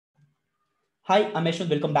Hi, I'm Yaswanth.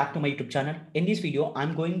 Welcome back to my YouTube channel. In this video,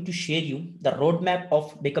 I'm going to share you the roadmap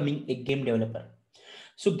of becoming a game developer.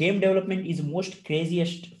 So game development is the most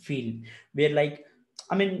craziest field where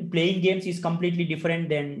playing games is completely different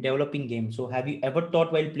than developing games. So have you ever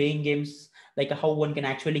thought while playing games, like how one can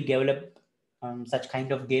actually develop such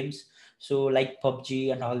kind of games? So like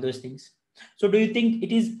PUBG and all those things. So do you think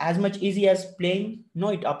it is as much easy as playing?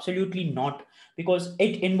 No, it absolutely not, because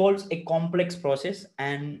it involves a complex process.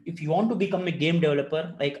 And if you want to become a game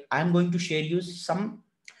developer, like I'm going to share you some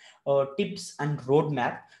tips and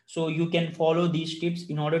roadmap, so you can follow these tips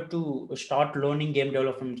in order to start learning game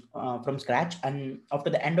development from scratch. And after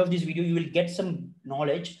the end of this video, you will get some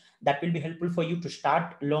knowledge that will be helpful for you to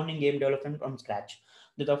start learning game development from scratch.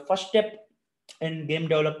 The first step in game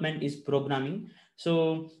development is programming.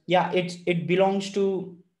 So yeah, it belongs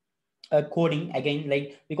to coding again,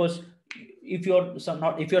 like, because if you're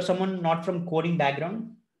someone not from coding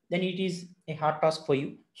background, then it is a hard task for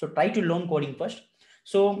you. So try to learn coding first.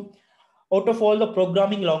 So out of all the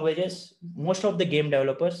programming languages, most of the game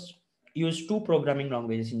developers use two programming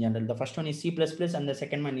languages in general. The first one is C++ and the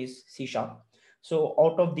second one is C sharp. So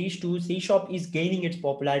out of these two, C sharp is gaining its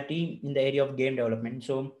popularity in the area of game development.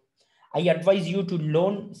 So I advise you to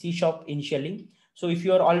learn C sharp initially. So if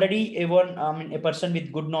you are already a person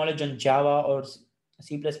with good knowledge on Java or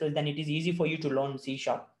C++, then it is easy for you to learn C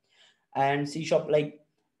sharp. And C sharp, like,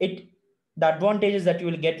 it, the advantages that you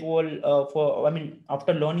will get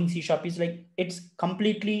after learning C sharp is like it's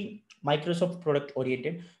completely Microsoft product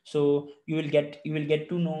oriented. So you will get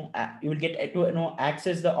to know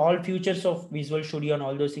access the all features of Visual Studio and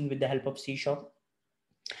all those things with the help of C sharp.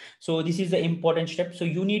 So this is the important step. So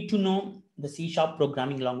you need to know the C sharp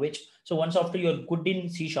programming language. So once after you're good in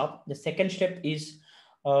C sharp, the second step is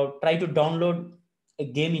try to download a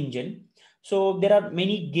game engine. So there are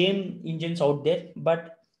many game engines out there,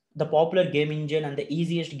 but the popular game engine and the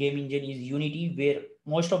easiest game engine is Unity, where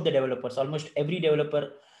most of the developers, almost every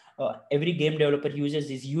developer, every game developer uses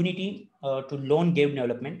this Unity to learn game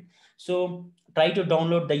development. So try to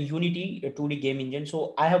download the Unity 2D game engine.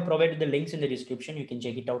 So I have provided the links in the description. You can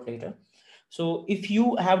check it out later. So if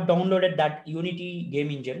you have downloaded that Unity game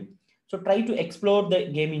engine, so try to explore the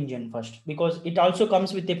game engine first, because it also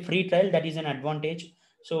comes with a free trial. That is an advantage.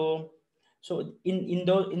 So in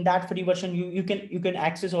that free version, you can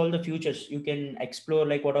access all the features. You can explore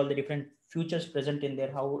like what all the different features present in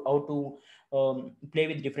there, how to play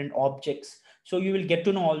with different objects. So you will get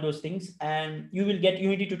to know all those things, and you will get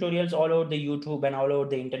Unity tutorials all over the YouTube and all over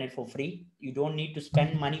the internet for free. You don't need to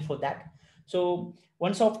spend money for that. So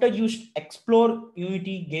once after you explore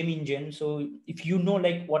Unity game engine, so if you know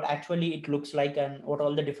like what actually it looks like and what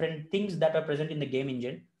all the different things that are present in the game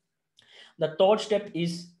engine, the third step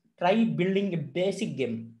is try building a basic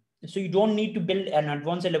game. So you don't need to build an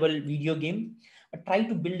advanced level video game, but try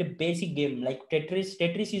to build a basic game like Tetris.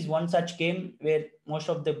 Tetris is one such game where most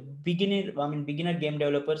of the beginner game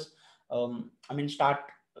developers start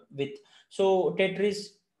with. So Tetris,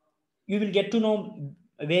 you will get to know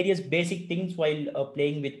various basic things while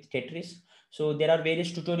playing with Tetris. So there are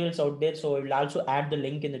various tutorials out there. So I will also add the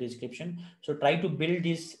link in the description. So try to build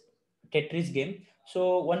this Tetris game.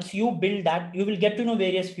 So once you build that, you will get to know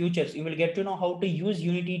various features. You will get to know how to use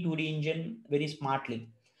Unity 2D engine very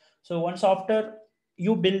smartly. So once after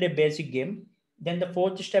you build a basic game, then the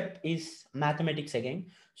fourth step is mathematics again.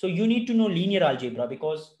 So you need to know linear algebra,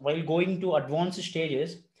 because while going to advanced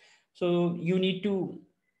stages, so you need to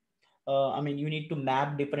you need to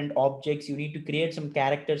map different objects. You need to create some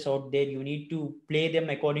characters out there. You need to play them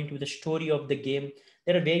according to the story of the game.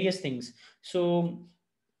 There are various things. So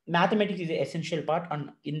mathematics is the essential part, and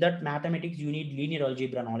in that mathematics you need linear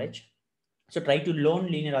algebra knowledge. So try to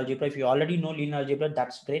learn linear algebra. If you already know linear algebra,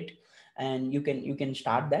 that's great, and you can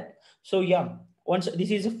start that. So yeah, once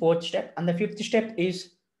this is the fourth step, and the fifth step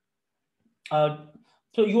is uh,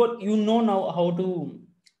 so you know now how to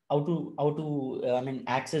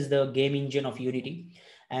access the game engine of Unity.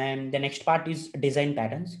 And the next part is design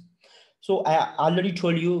patterns. So I already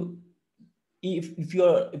told you, if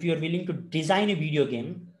you're willing to design a video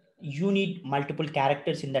game, you need multiple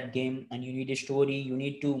characters in that game, and you need a story. You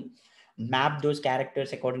need to map those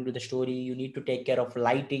characters according to the story. You need to take care of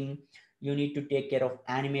lighting. You need to take care of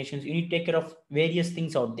animations. You need to take care of various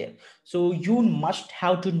things out there. So you must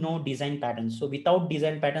have to know design patterns. So without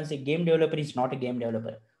design patterns, a game developer is not a game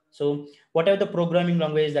developer. So whatever the programming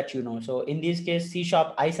language that you know, so in this case C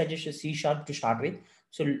sharp, I suggest C sharp to start with.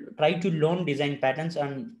 So try to learn design patterns,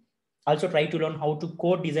 and also try to learn how to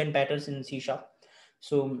code design patterns in C sharp.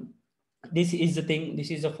 So this is the thing.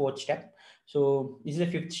 This is the fourth step. So this is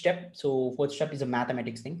the fifth step. So fourth step is a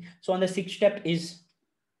mathematics thing. So on the sixth step is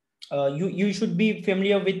you should be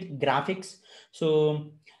familiar with graphics.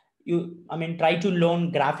 So try to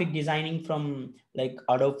learn graphic designing from like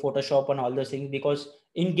Adobe Photoshop and all those things, because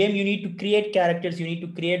in game you need to create characters, you need to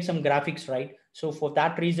create some graphics, right? So for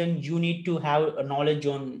that reason you need to have a knowledge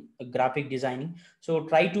on graphic designing. So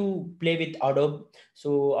try to play with Adobe.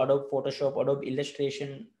 So Adobe Photoshop, Adobe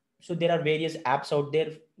Illustration. So there are various apps out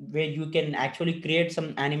there where you can actually create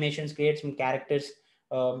some animations, create some characters.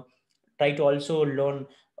 Try to also learn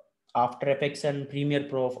After Effects and Premiere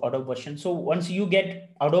Pro of Adobe version. So once you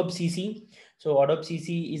get Adobe CC, so Adobe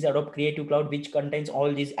CC is Adobe Creative Cloud, which contains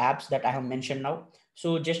all these apps that I have mentioned now.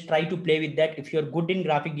 So just try to play with that. If you're good in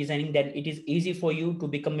graphic designing, then it is easy for you to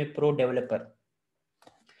become a pro developer.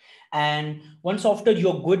 And once after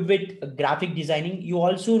you're good with graphic designing, you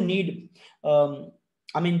also need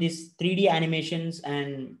this 3D animations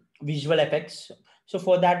and visual effects. So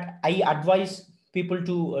for that I advise people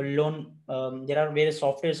to learn. There are various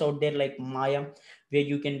softwares out there like Maya, where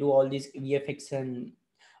you can do all these VFX and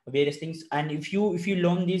various things. And if you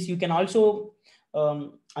learn this, you can also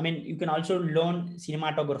you can also learn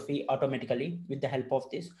cinematography automatically with the help of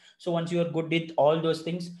this. So once you are good with all those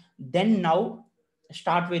things, then now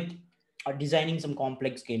start with designing some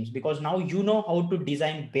complex games, because now you know how to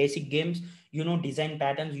design basic games, you know design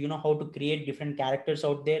patterns, you know how to create different characters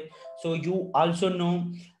out there. So you also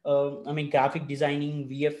know graphic designing,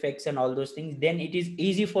 VFX and all those things. Then it is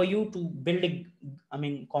easy for you to build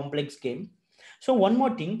a complex game. So one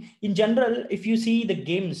more thing, in general, if you see the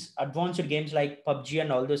games, advanced games like PUBG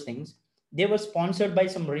and all those things, they were sponsored by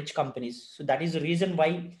some rich companies. So that is the reason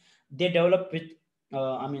why they develop with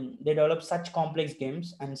they develop such complex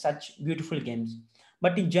games and such beautiful games.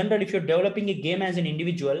 But in general, if you're developing a game as an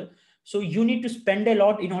individual, so you need to spend a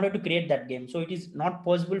lot in order to create that game. So it is not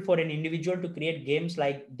possible for an individual to create games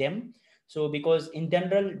like them. So because in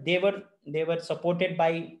general they were supported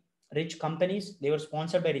by rich companies, they were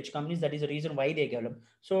sponsored by rich companies. That is the reason why they develop.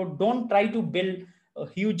 So don't try to build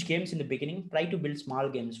huge games in the beginning. Try to build small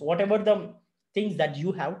games. Whatever the things that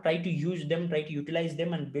you have, try to use them, try to utilize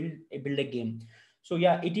them and build a game. So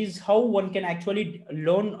yeah, it is how one can actually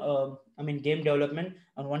learn game development.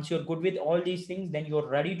 And once you're good with all these things, then you're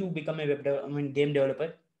ready to become a game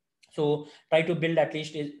developer. So try to build at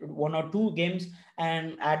least one or two games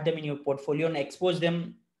and add them in your portfolio and expose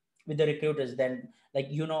them with the recruiters. Then like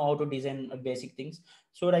you know how to design basic things.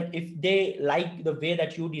 So like if they like the way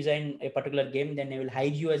that you design a particular game, then they will hire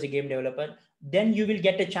you as a game developer. Then you will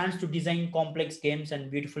get a chance to design complex games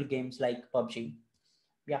and beautiful games like PUBG.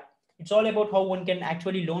 Yeah, it's all about how one can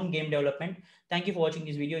actually learn game development. Thank you for watching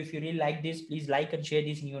this video. If you really like this, please like and share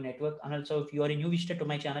this in your network. And also if you are a new visitor to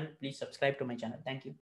my channel, please subscribe to my channel. Thank you.